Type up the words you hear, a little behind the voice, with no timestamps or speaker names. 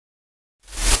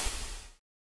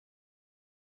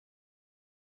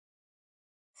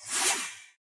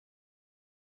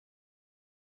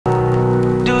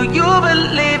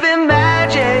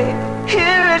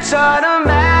it's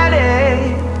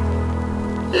automatic.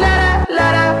 La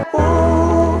la la,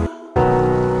 ooh.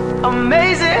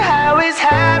 Amazing how it's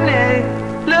happening.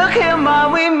 Look here,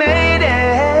 mom, we made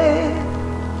it.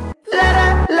 La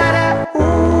la la,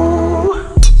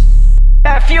 ooh.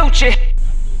 That future.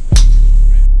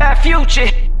 That future.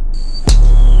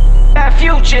 That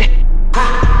future.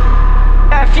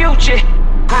 That future.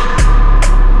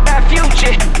 That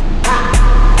future.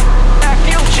 That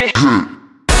future.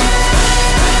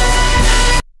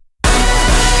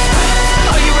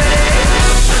 Are you ready?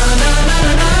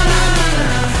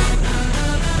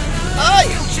 Ay,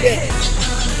 shit!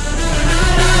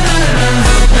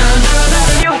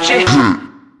 Future.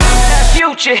 That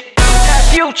future. That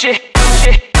future.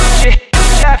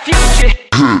 That future.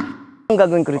 Ang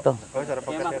gagawin ko rito?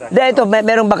 Ito,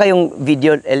 meron ba kayong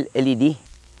video LED?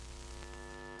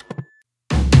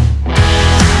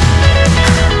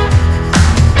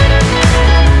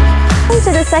 Welcome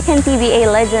to the second PBA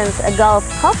Legends Golf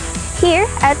Cup here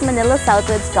at Manila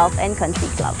Southwoods Golf and Country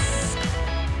Club.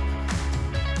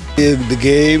 Give the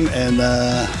game and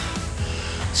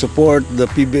support the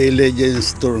PBA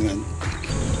Legends tournament.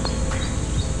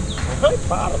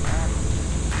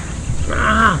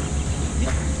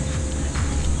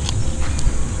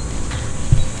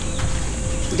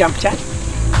 Jump shot.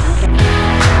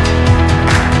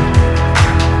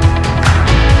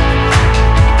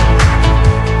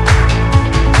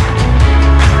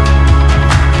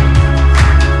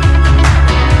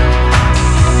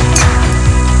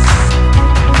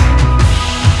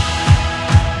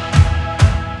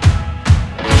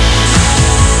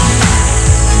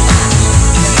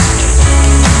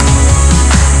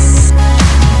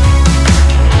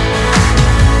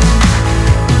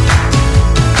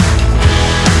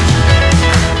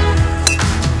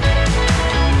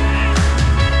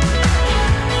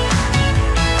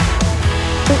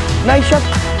 Nice shot.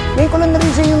 Ngayon ko lang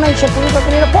na-rin sa yung nice shot. Kung ito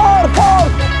kanina, pour!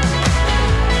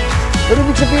 Pero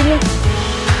ibig sabihin yun.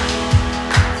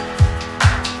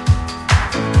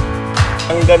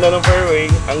 Ang ganda ng fairway,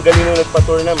 ang galing nung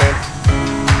nagpa-tournament.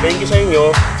 Thank you sa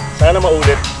inyo. Sana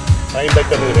maulit. Ma-invite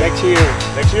kami ulit. Next year.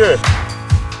 Next year.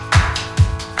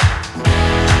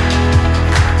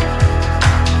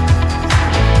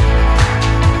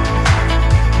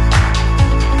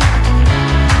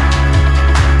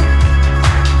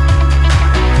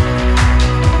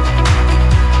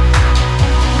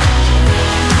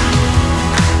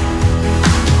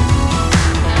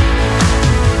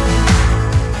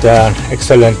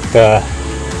 Excellent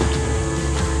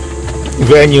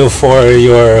venue for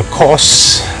your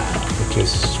cause, which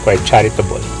is quite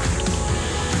charitable.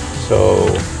 So,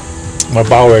 more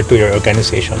power to your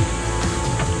organization.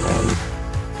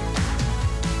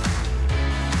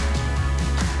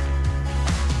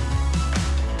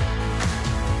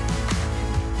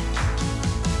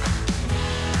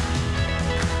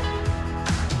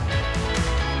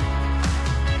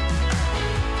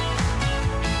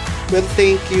 Well,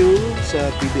 thank you sa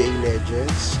PBA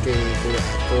Legends, kay Kuya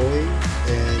Atoy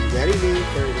and Gary Lee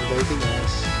for inviting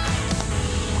us.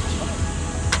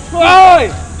 Oy!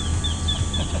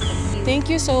 Thank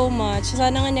you so much.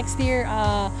 Sana nga next year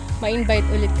ma-invite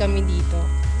ulit kami dito.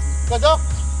 Kadok!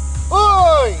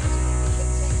 Oy!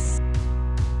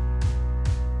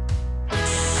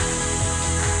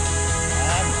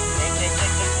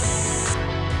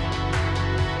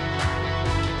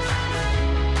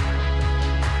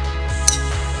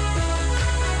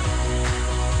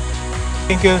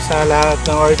 Thank you sa lahat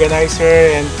ng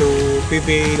organizer and to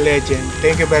PBA Legend.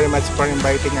 Thank you very much for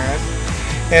inviting us.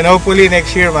 And hopefully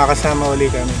next year makasama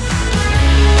uli kami.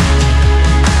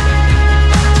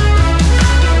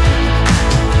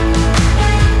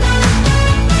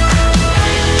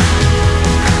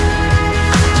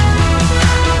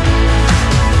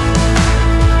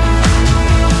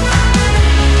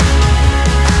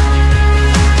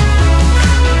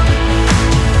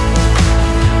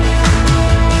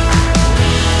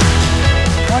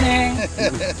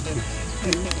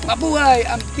 Mabuhay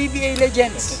ang PBA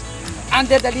Legends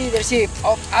under the leadership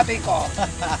of Abiko.